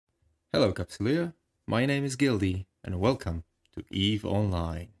Hello Capsuleer, my name is Gildy and welcome to EVE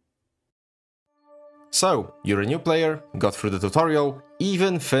Online. So, you're a new player, got through the tutorial,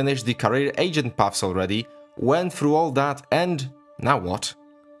 even finished the career agent paths already, went through all that and now what?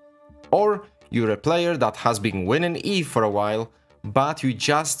 Or you're a player that has been winning EVE for a while, but you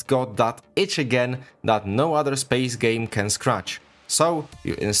just got that itch again that no other space game can scratch. So,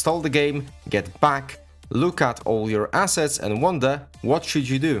 you install the game, get back, look at all your assets and wonder what should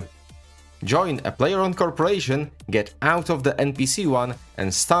you do? Join a player-owned corporation, get out of the NPC one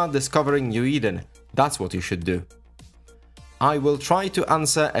and start discovering New Eden. That's what you should do. I will try to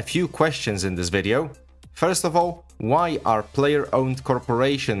answer a few questions in this video. First of all, why are player-owned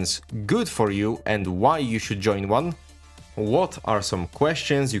corporations good for you and why you should join one? What are some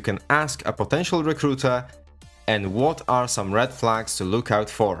questions you can ask a potential recruiter? And what are some red flags to look out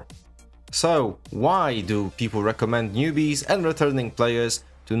for? So, why do people recommend newbies and returning players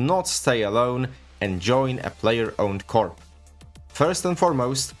to not stay alone and join a player-owned corp? First and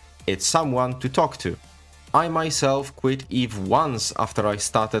foremost, it's someone to talk to. I myself quit EVE once after I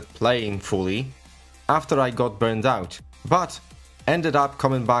started playing fully, after I got burned out, but ended up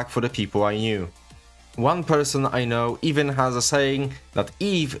coming back for the people I knew. One person I know even has a saying that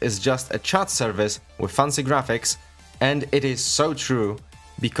EVE is just a chat service with fancy graphics, and it is so true,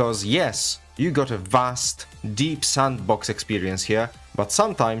 because yes, you got a vast, deep sandbox experience here, but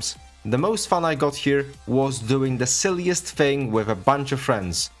sometimes the most fun I got here was doing the silliest thing with a bunch of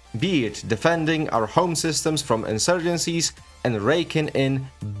friends, be it defending our home systems from insurgencies and raking in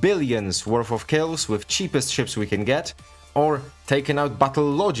billions worth of kills with cheapest ships we can get, or taking out Battle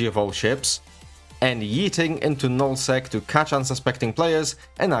Logi of all ships and yeeting into nullsec to catch unsuspecting players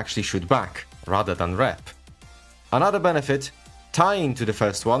and actually shoot back, rather than rep. Another benefit, tying to the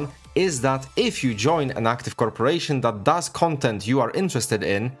first one, is that if you join an active corporation that does content you are interested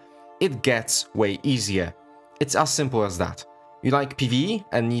in, it gets way easier. It's as simple as that. You like PvE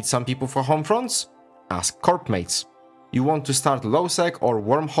and need some people for home fronts? Ask corpmates. You want to start low-sec or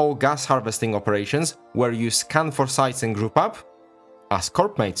wormhole gas harvesting operations where you scan for sites and group up? Ask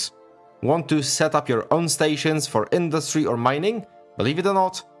corpmates. Want to set up your own stations for industry or mining? Believe it or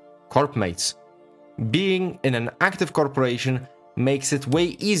not, corpmates. Being in an active corporation makes it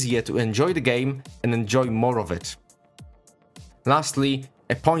way easier to enjoy the game and enjoy more of it. Lastly,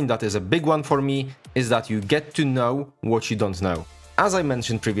 a point that is a big one for me is that you get to know what you don't know. As I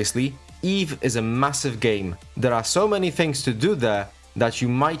mentioned previously, EVE is a massive game. There are so many things to do there that you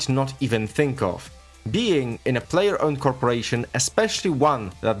might not even think of. Being in a player-owned corporation, especially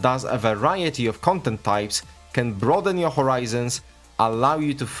one that does a variety of content types, can broaden your horizons, allow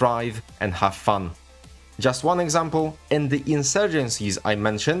you to thrive and have fun. Just one example, in the insurgencies I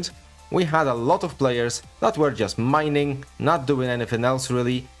mentioned, we had a lot of players that were just mining, not doing anything else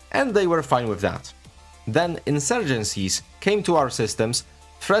really, and they were fine with that. Then insurgencies came to our systems,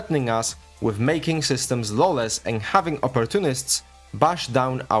 threatening us with making systems lawless and having opportunists bash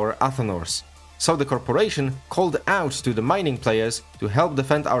down our Athanors. So the corporation called out to the mining players to help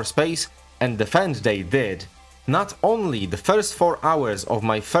defend our space, and defend they did. Not only the first 4 hours of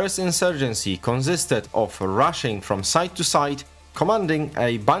my first insurgency consisted of rushing from site to site, commanding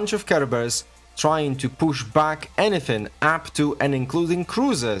a bunch of Kerbers, trying to push back anything up to and including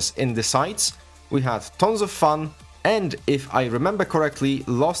cruisers in the sites, we had tons of fun, and if I remember correctly,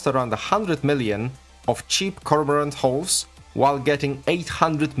 lost around 100 million of cheap Cormorant hulls while getting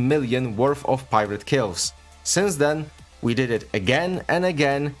 800 million worth of pirate kills. Since then, we did it again and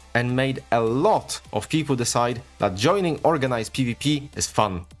again and made a lot of people decide that joining organized PvP is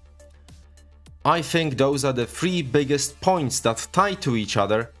fun. I think those are the 3 biggest points that tie to each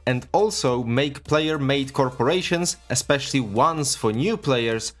other and also make player-made corporations, especially ones for new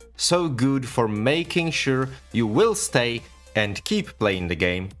players, so good for making sure you will stay and keep playing the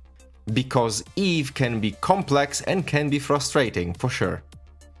game. Because EVE can be complex and can be frustrating for sure.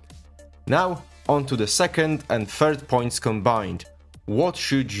 Now, on to the second and third points combined. What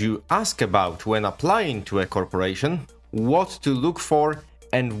should you ask about when applying to a corporation? What to look for?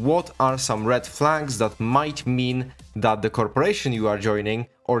 And what are some red flags that might mean that the corporation you are joining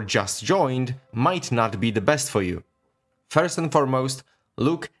or just joined might not be the best for you? First and foremost,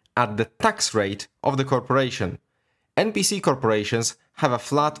 look at the tax rate of the corporation. NPC corporations have a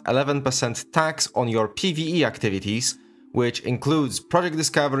flat 11% tax on your PvE activities, which includes project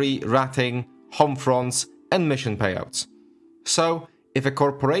discovery, ratting, home fronts, and mission payouts. So, if a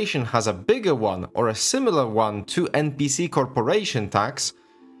corporation has a bigger one or a similar one to NPC corporation tax,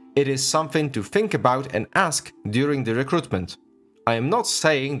 it is something to think about and ask during the recruitment. I am not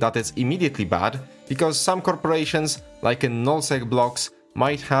saying that it's immediately bad, because some corporations, like in nullsec blocks,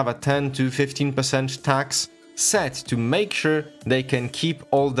 might have a 10 to 15% tax set to make sure they can keep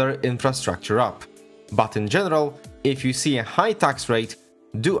all their infrastructure up. But in general, if you see a high tax rate,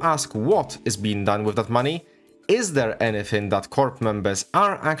 do ask what is being done with that money. Is there anything that corp members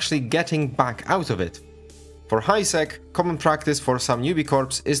are actually getting back out of it? For HiSec, common practice for some newbie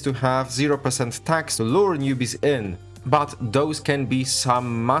corps is to have 0% tax to lure newbies in, but those can be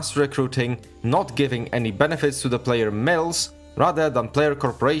some mass recruiting, not giving any benefits to the player mills, rather than player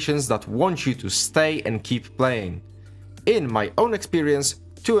corporations that want you to stay and keep playing. In my own experience,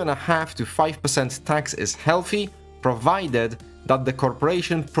 2.5 to 5% tax is healthy, provided that the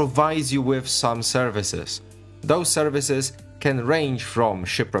corporation provides you with some services. Those services can range from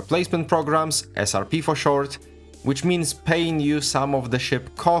ship replacement programs, SRP for short, which means paying you some of the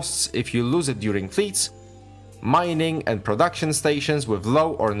ship costs if you lose it during fleets, mining and production stations with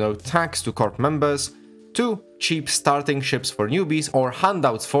low or no tax to corp members, to cheap starting ships for newbies or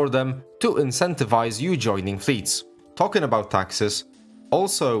handouts for them to incentivize you joining fleets. Talking about taxes,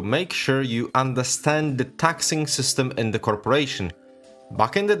 also make sure you understand the taxing system in the corporation.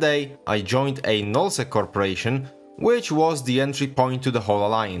 Back in the day, I joined a nullsec corporation, which was the entry point to the whole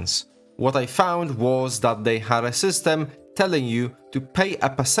alliance. What I found was that they had a system telling you to pay a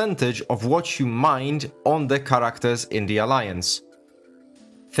percentage of what you mined on the characters in the alliance.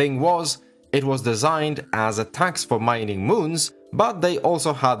 Thing was, it was designed as a tax for mining moons, but they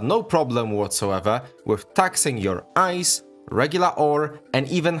also had no problem whatsoever with taxing your ice, regular ore, and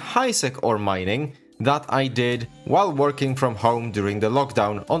even HiSec ore mining that I did while working from home during the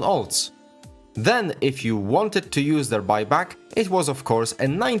lockdown on alts. Then, if you wanted to use their buyback, it was of course a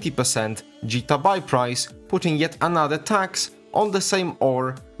 90% JITA buy price, putting yet another tax on the same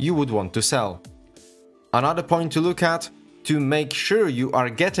ore you would want to sell. Another point to look at, to make sure you are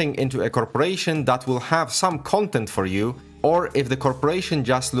getting into a corporation that will have some content for you, or if the corporation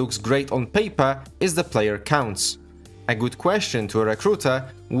just looks great on paper, is the player counts. A good question to a recruiter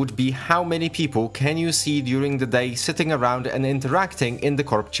would be how many people can you see during the day sitting around and interacting in the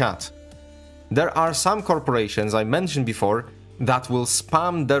corp chat. There are some corporations I mentioned before that will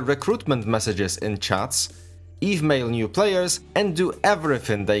spam their recruitment messages in chats, email new players, and do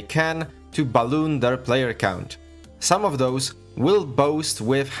everything they can to balloon their player count. Some of those will boast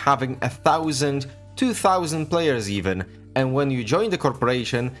with having 1,000, 2,000 players even, and when you join the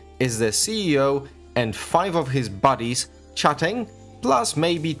corporation is the CEO and 5 of his buddies chatting, plus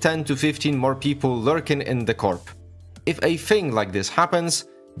maybe 10 to 15 more people lurking in the corp. If a thing like this happens,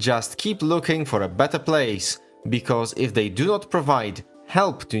 just keep looking for a better place, because if they do not provide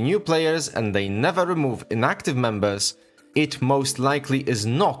help to new players and they never remove inactive members, it most likely is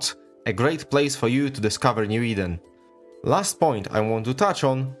not a great place for you to discover New Eden. Last point I want to touch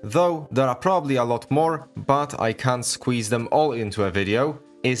on, though there are probably a lot more, but I can't squeeze them all into a video,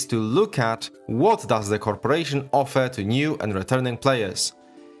 is to look at what does the corporation offer to new and returning players.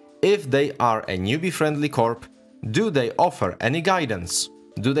 If they are a newbie-friendly corp, do they offer any guidance?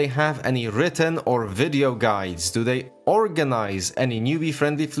 Do they have any written or video guides? Do they organize any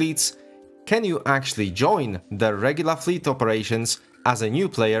newbie-friendly fleets? Can you actually join their regular fleet operations as a new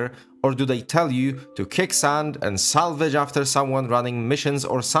player, or do they tell you to kick sand and salvage after someone running missions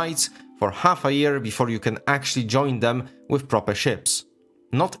or sites for half a year before you can actually join them with proper ships?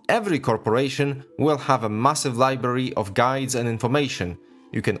 Not every corporation will have a massive library of guides and information.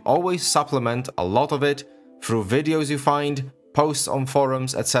 You can always supplement a lot of it through videos you find, posts on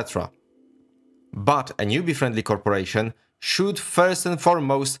forums, etc. But a newbie-friendly corporation should first and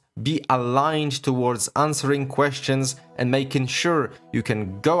foremost be aligned towards answering questions and making sure you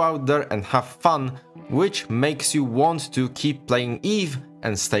can go out there and have fun, which makes you want to keep playing EVE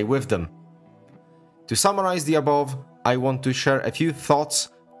and stay with them. To summarize the above, I want to share a few thoughts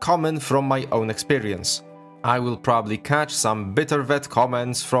common from my own experience. I will probably catch some bitter vet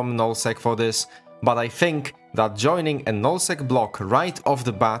comments from nullsec for this, but I think that joining a nullsec block right off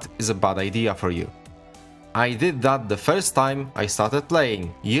the bat is a bad idea for you. I did that the first time I started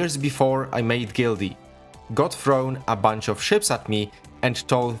playing, years before I made Guildy. Got thrown a bunch of ships at me and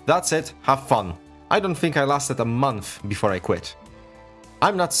told that's it, have fun. I don't think I lasted a month before I quit.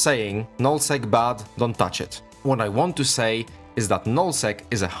 I'm not saying nullsec bad, don't touch it. What I want to say is that nullsec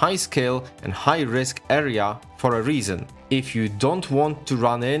is a high skill and high risk area for a reason. If you don't want to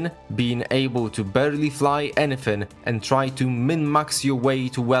run in being able to barely fly anything and try to min-max your way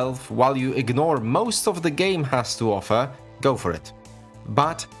to wealth while you ignore most of the game has to offer, go for it.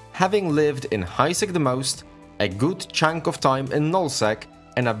 But having lived in HiSec the most, a good chunk of time in nullsec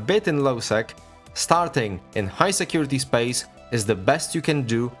and a bit in lowsec, starting in high security space is the best you can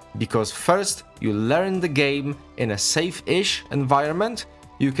do because first, you learn the game in a safe-ish environment,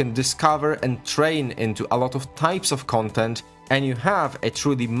 you can discover and train into a lot of types of content, and you have a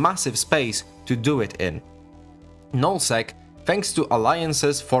truly massive space to do it in. Nullsec, thanks to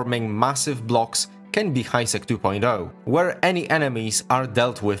alliances forming massive blocks, can be HiSec 2.0, where any enemies are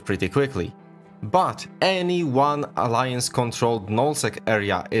dealt with pretty quickly. But any one alliance-controlled nullsec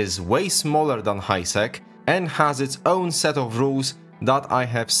area is way smaller than HiSec and has its own set of rules that I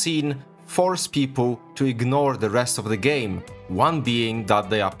have seen force people to ignore the rest of the game, one being that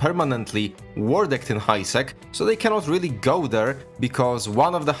they are permanently warded in HiSec, so they cannot really go there because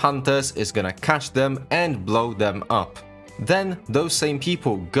one of the hunters is gonna catch them and blow them up. Then those same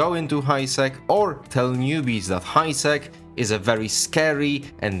people go into HiSec or tell newbies that HiSec is a very scary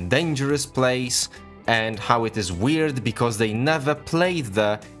and dangerous place and how it is weird because they never played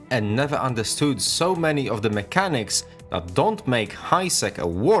there and never understood so many of the mechanics that don't make HiSec a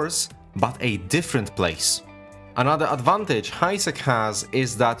worse but a different place. Another advantage HiSec has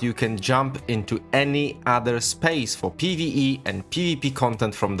is that you can jump into any other space for PvE and PvP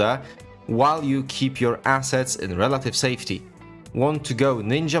content from there while you keep your assets in relative safety. Want to go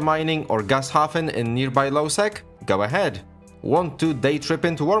ninja mining or Gashafen in nearby Lowsec? Go ahead. Want to day trip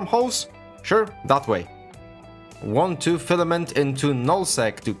into wormholes? Sure, that way. Want to filament into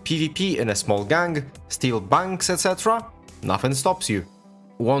Nullsec to PvP in a small gang, steal banks, etc.? Nothing stops you.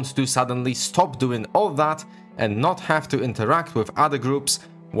 Want to suddenly stop doing all that and not have to interact with other groups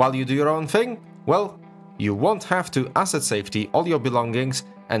while you do your own thing? Well, you won't have to asset safety all your belongings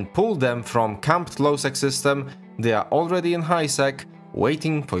and pull them from camped Lowsec system. They are already in HiSec,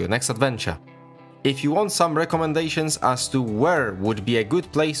 waiting for your next adventure. If you want some recommendations as to where would be a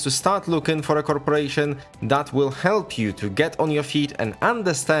good place to start looking for a corporation that will help you to get on your feet and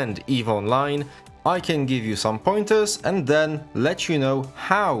understand EVE Online, I can give you some pointers and then let you know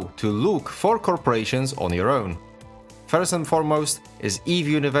how to look for corporations on your own. First and foremost is EVE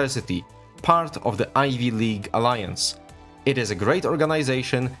University, part of the Ivy League Alliance. It is a great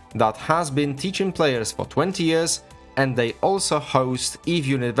organization that has been teaching players for 20 years, and they also host EVE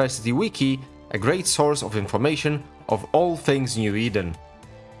University Wiki, a great source of information of all things New Eden.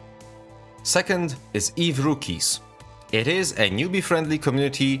 Second is EVE Rookies. It is a newbie-friendly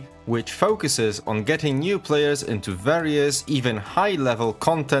community which focuses on getting new players into various, even high-level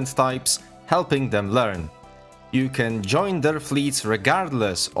content types, helping them learn. You can join their fleets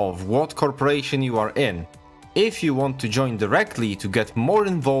regardless of what corporation you are in. If you want to join directly to get more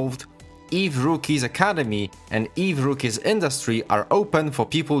involved, EVE Rookies Academy and EVE Rookies Industry are open for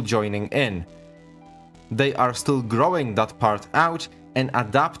people joining in. They are still growing that part out and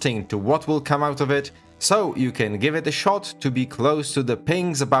adapting to what will come out of it, so you can give it a shot to be close to the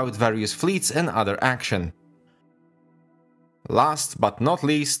pings about various fleets and other action. Last but not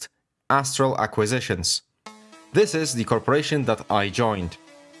least, Astral Acquisitions. This is the corporation that I joined.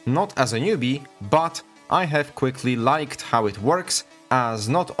 Not as a newbie, but I have quickly liked how it works, as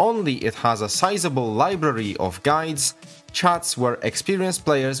not only it has a sizable library of guides, chats where experienced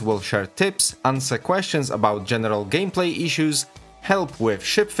players will share tips, answer questions about general gameplay issues, help with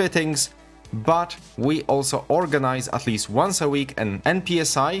ship fittings, but we also organize at least once a week an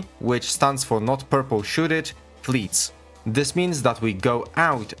NPSI, which stands for Not Purple Shoot It, fleets. This means that we go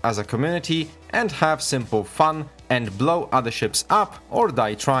out as a community and have simple fun and blow other ships up or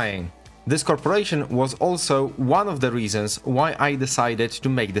die trying. This corporation was also one of the reasons why I decided to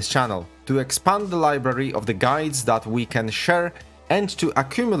make this channel, to expand the library of the guides that we can share and to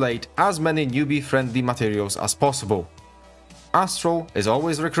accumulate as many newbie-friendly materials as possible. Astral is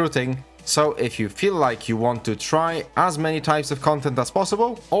always recruiting, so if you feel like you want to try as many types of content as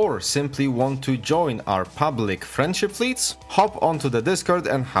possible, or simply want to join our public friendship fleets, hop onto the Discord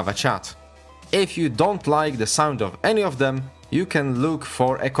and have a chat. If you don't like the sound of any of them, you can look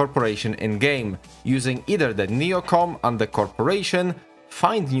for a corporation in-game, using either the Neocom under Corporation,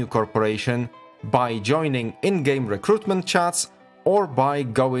 Find New Corporation, by joining in-game recruitment chats, or by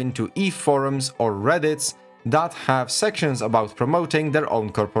going to EVE forums or Reddits that have sections about promoting their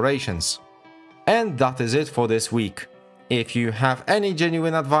own corporations. And that is it for this week. If you have any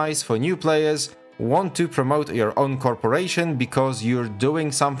genuine advice for new players, want to promote your own corporation because you're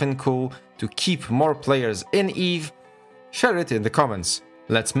doing something cool to keep more players in EVE, share it in the comments.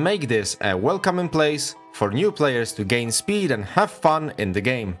 Let's make this a welcoming place for new players to gain speed and have fun in the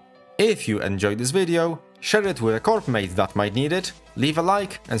game. If you enjoyed this video, share it with a corp mate that might need it, leave a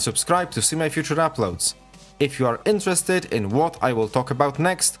like and subscribe to see my future uploads. If you are interested in what I will talk about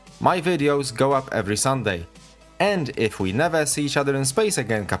next, my videos go up every Sunday. And if we never see each other in space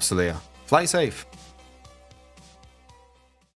again, Capsulea, fly safe!